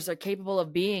powers are capable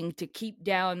of being to keep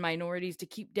down minorities, to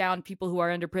keep down people who are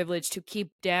underprivileged, to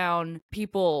keep down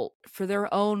people for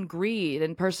their own greed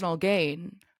and personal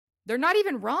gain. They're not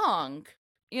even wrong,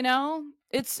 you know?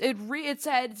 It's very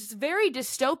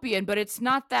dystopian, but it's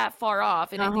not that far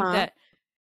off. And I think that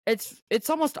it's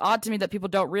almost odd to me that people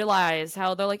don't realize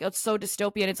how they're like, oh, it's so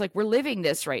dystopian. It's like we're living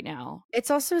this right now.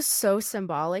 It's also so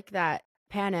symbolic that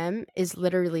Panem is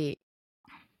literally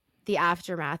the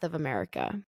aftermath of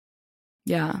America.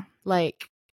 Yeah. Like,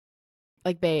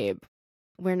 babe,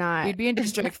 we're not. We'd be in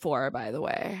District 4, by the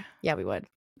way. Yeah, we would.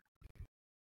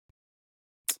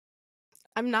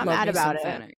 I'm not mad about it.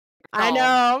 Symphonic. I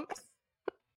know.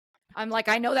 I'm like,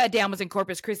 I know that dam was in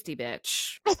Corpus Christi,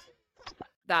 bitch.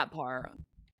 That part.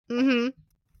 Got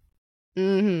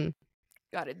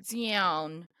it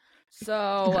down.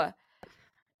 So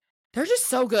they're just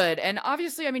so good. And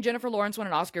obviously, I mean, Jennifer Lawrence won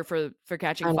an Oscar for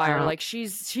Catching Fire. Like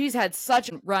she's had such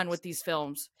a run with these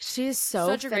films. She's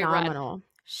such a phenomenal. Great run.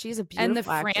 She's a beautiful and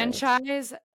the actress.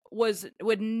 Franchise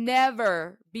would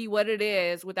never be what it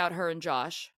is without her and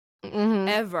Josh.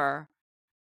 Ever.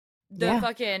 The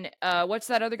fucking what's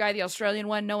that other guy, the Australian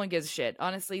one? No one gives a shit.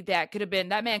 Honestly, that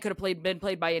man could have been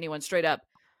played by anyone straight up.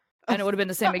 And it would have been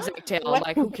the same exact tale.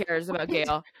 Like, who cares about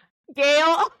Gail?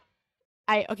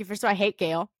 Okay, first of all, I hate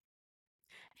Gail.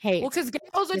 Well, because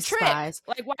Gail's a trick.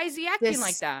 Like, why is he acting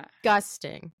like that?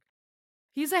 Disgusting.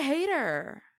 He's a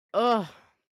hater. Ugh.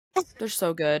 They're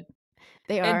so good.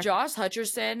 They are. And Josh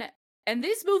Hutcherson. And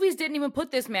these movies didn't even put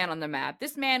this man on the map.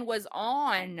 This man was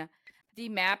on the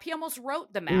map. He almost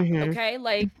wrote the map, okay?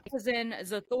 Like, he was in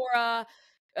Zathura,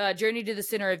 Journey to the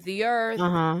Center of the Earth.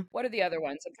 What are the other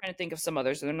ones? I'm trying to think of some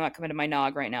others. They're not coming to my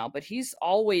nog right now. But he's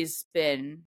always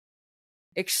been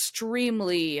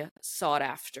extremely sought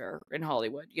after in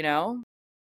Hollywood, you know?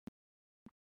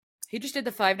 He just did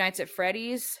the Five Nights at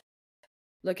Freddy's.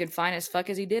 Looking fine as fuck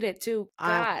as he did it, too.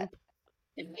 God.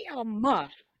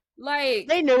 Like,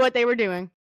 they knew what they were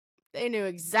doing. They knew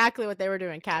exactly what they were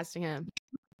doing, casting him.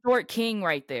 Short king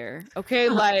right there. Okay,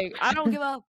 like, I don't give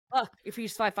a fuck if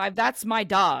he's 5'5". That's my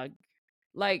dog.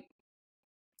 Like,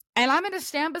 and I'm gonna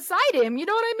stand beside him. You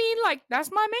know what I mean? Like, that's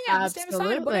my man. I'm stand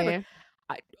beside him. Whatever.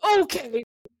 Okay.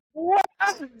 What?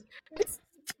 Did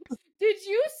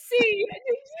you see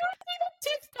the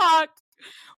TikTok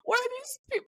where these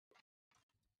people?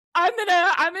 I'm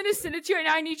gonna send it to you right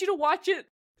now. I need you to watch it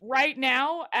right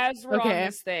now as we're on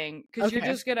this thing, because you're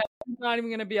just not even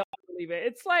gonna be able to believe it.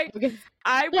 It's like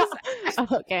I was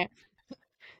okay.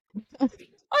 I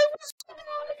was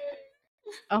crying.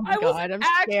 Oh my God, I'm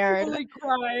scared.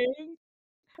 Crying.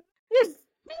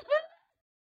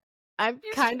 I'm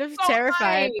kind of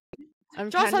terrified.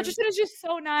 Josh Hutcherson is just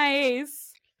so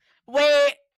nice.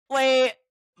 Wait.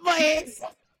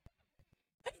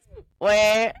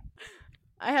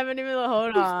 I haven't even.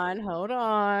 Hold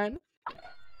on.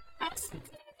 What's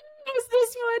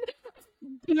this one?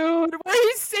 Dude, where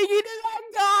he's singing to that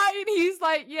guy and he's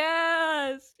like,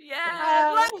 yes.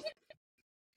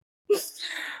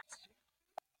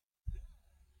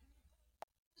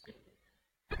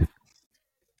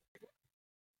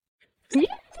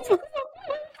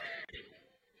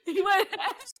 He went,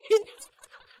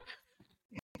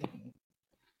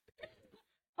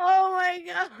 oh my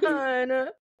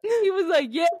God. He was like,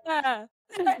 yeah.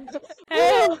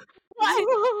 Hey.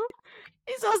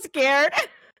 He's so scared.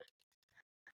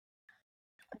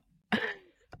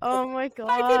 Oh my God.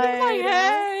 I did like,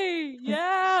 hey.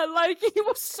 Yeah. Like, he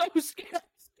was so scared.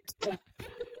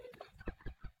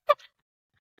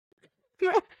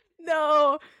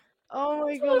 No. Oh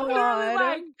my God.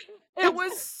 Like, it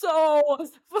was so,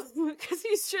 because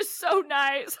he's just so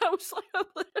nice. I was like,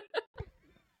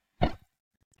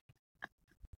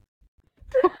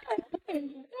 it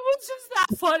was just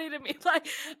that funny to me. Like,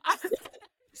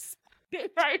 do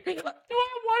I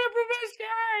waterproof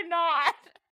mascara or not?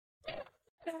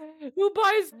 Who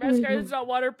buys mascara that's not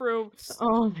waterproof?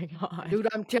 Oh my God. Dude,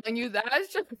 I'm telling you,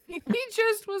 that's just, he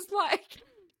just was like,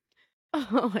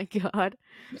 oh my God.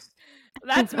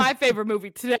 That's my favorite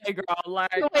movie today, girl.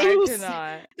 Like, I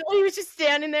cannot. The way he was just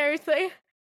standing there, he's like,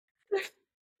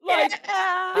 yeah.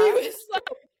 He was like,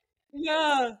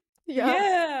 yeah.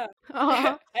 Hey.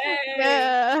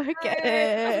 Yeah, get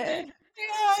it.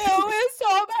 Yeah, it was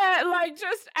so bad. Like,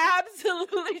 just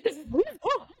absolutely just.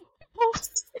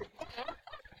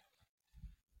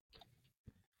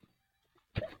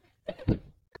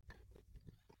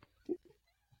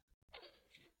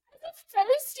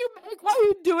 Face you make while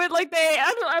you do it, like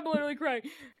I'm literally crying.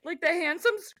 Like, the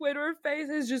handsome Squidward face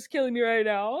is just killing me right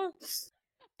now.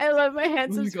 I love my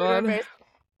handsome Squidward face.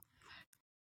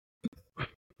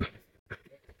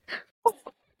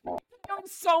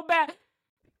 so bad.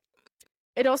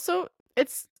 It also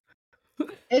it's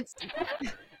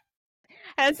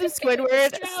Handsome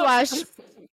Squidward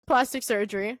 / plastic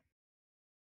surgery.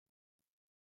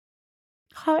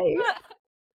 Hi.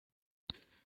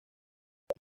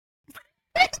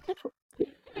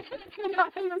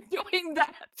 I'm not doing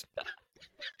that.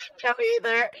 No,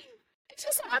 either. It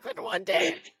just happened one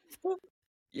day.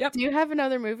 Yep. Do you have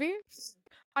another movie?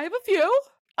 I have a few.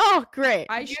 Oh, great.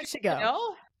 You should go.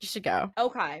 Know? You should go.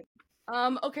 Okay.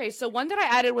 Okay, so one that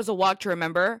I added was A Walk to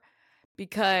Remember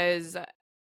because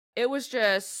it was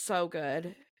just so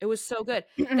good. It was so good.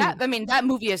 That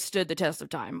movie has stood the test of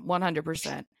time,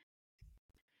 100%.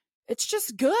 It's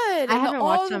just good. I haven't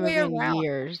watched that movie in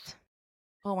years.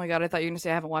 Oh my god, I thought you were gonna say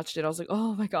I haven't watched it. I was like,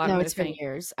 oh my god. No, it's been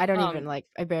years. I don't even I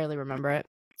barely remember it.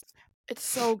 It's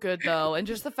so good though, and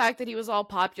just the fact that he was all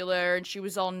popular and she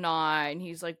was all not, and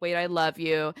he's like, wait, I love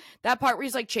you. That part where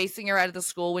he's like chasing her out of the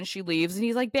school when she leaves, and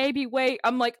he's like, baby, wait.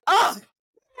 I'm like, oh,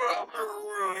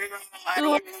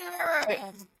 you're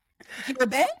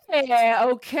baby.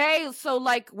 Okay, so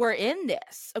like we're in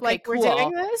this. Okay, like cool. We're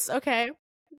doing this. Okay.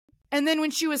 And then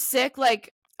when she was sick,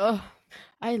 like, oh,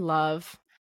 I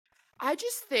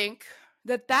just think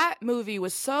that movie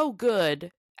was so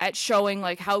good at showing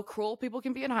like how cruel people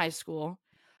can be in high school,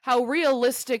 how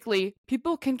realistically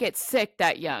people can get sick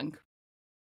that young,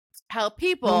 how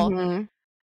people,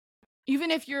 even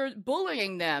if you're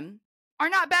bullying them, are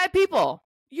not bad people.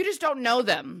 You just don't know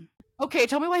them. Okay,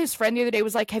 tell me why his friend the other day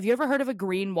was like, have you ever heard of a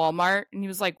green Walmart? And he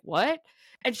was like, what?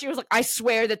 And she was like, I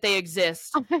swear that they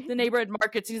exist. The neighborhood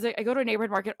markets. He's like, I go to a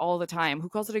neighborhood market all the time. Who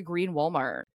calls it a green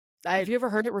Walmart? Have you ever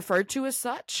heard it referred to as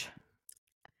such?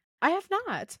 I have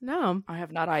not. No. I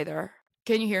have not either.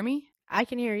 Can you hear me? I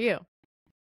can hear you.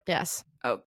 Yes.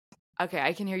 Oh, okay.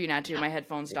 I can hear you now too. My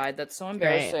headphones died. That's so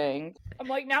embarrassing. Great. I'm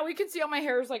like, now we can see how my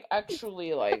hair is like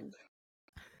actually like.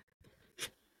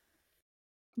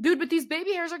 Dude, but these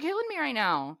baby hairs are killing me right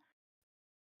now.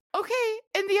 Okay,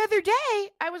 and the other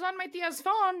day, I was on my tia's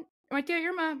phone. My tia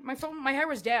Irma, my hair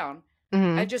was down.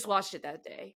 I just lost it that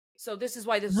day. So this is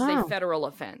why this is a federal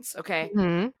offense, okay?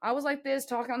 I was like this,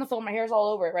 talking on the phone. My hair's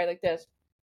all over it, right? Like this.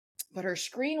 But her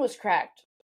screen was cracked.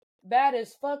 Bad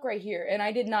as fuck right here. And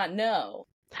I did not know.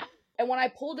 And when I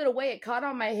pulled it away, it caught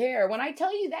on my hair. When I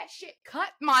tell you that shit cut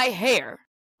my hair.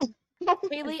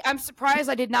 Kailey, I'm surprised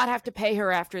I did not have to pay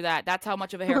her after that. That's how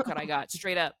much of a haircut I got,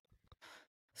 straight up.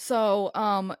 So,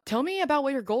 tell me about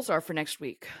what your goals are for next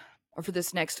week or for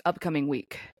this next upcoming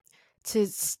week. To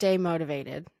stay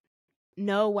motivated.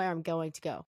 Know where I'm going to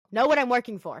go. Know what I'm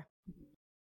working for.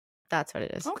 That's what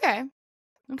it is. Okay,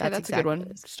 that's a good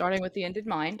one. Starting with the end in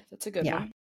mind. That's a good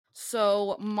one.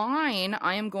 So mine,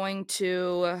 I'm going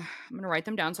to write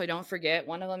them down so I don't forget.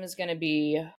 One of them is going to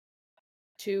be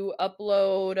to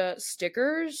upload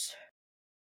stickers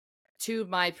to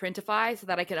my Printify so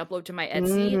that I can upload to my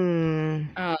Etsy.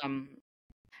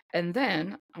 And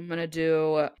then I'm going to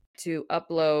do to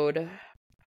upload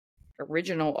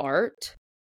original art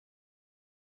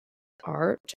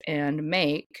and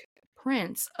make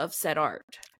prints of said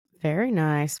art. Very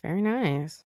nice. Very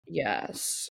nice.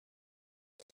 Yes.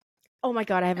 Oh my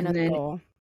god, I have another goal.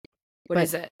 What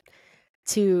is it?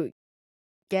 To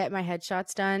get my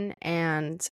headshots done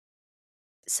and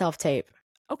self-tape.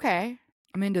 Okay.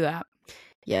 I'm into that.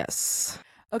 Yes.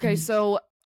 Okay, so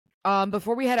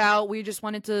before we head out, we just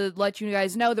wanted to let you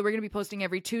guys know that we're going to be posting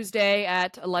every Tuesday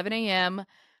at 11 a.m.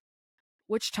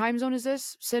 Which time zone is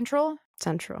this? Central?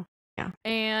 Central. Yeah.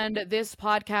 And this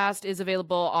podcast is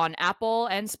available on Apple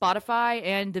and Spotify,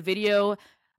 and the video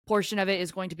portion of it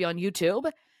is going to be on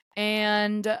YouTube.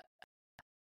 And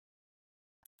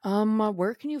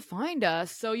where can you find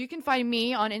us? So you can find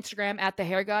me on Instagram at The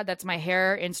Hair God. That's my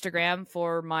hair Instagram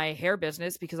for my hair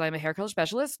business because I'm a hair color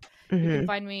specialist. You can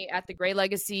find me at The Gray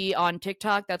Legacy on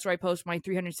TikTok. That's where I post my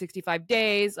 365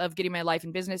 days of getting my life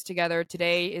and business together.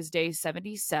 Today is day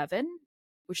 77,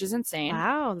 which is insane.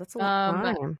 Wow, that's a long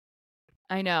time.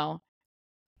 I know.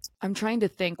 I'm trying to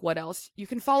think what else. You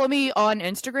can follow me on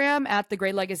Instagram at The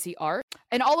Gray Legacy Art.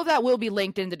 And all of that will be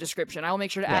linked in the description. I will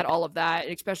make sure to add all of that,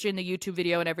 especially in the YouTube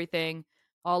video and everything.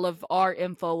 All of our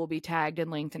info will be tagged and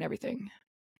linked and everything.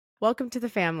 Welcome to the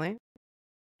family.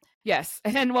 Yes.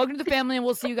 And welcome to the family, and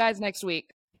we'll see you guys next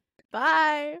week.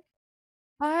 Bye.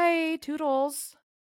 Bye. Toodles.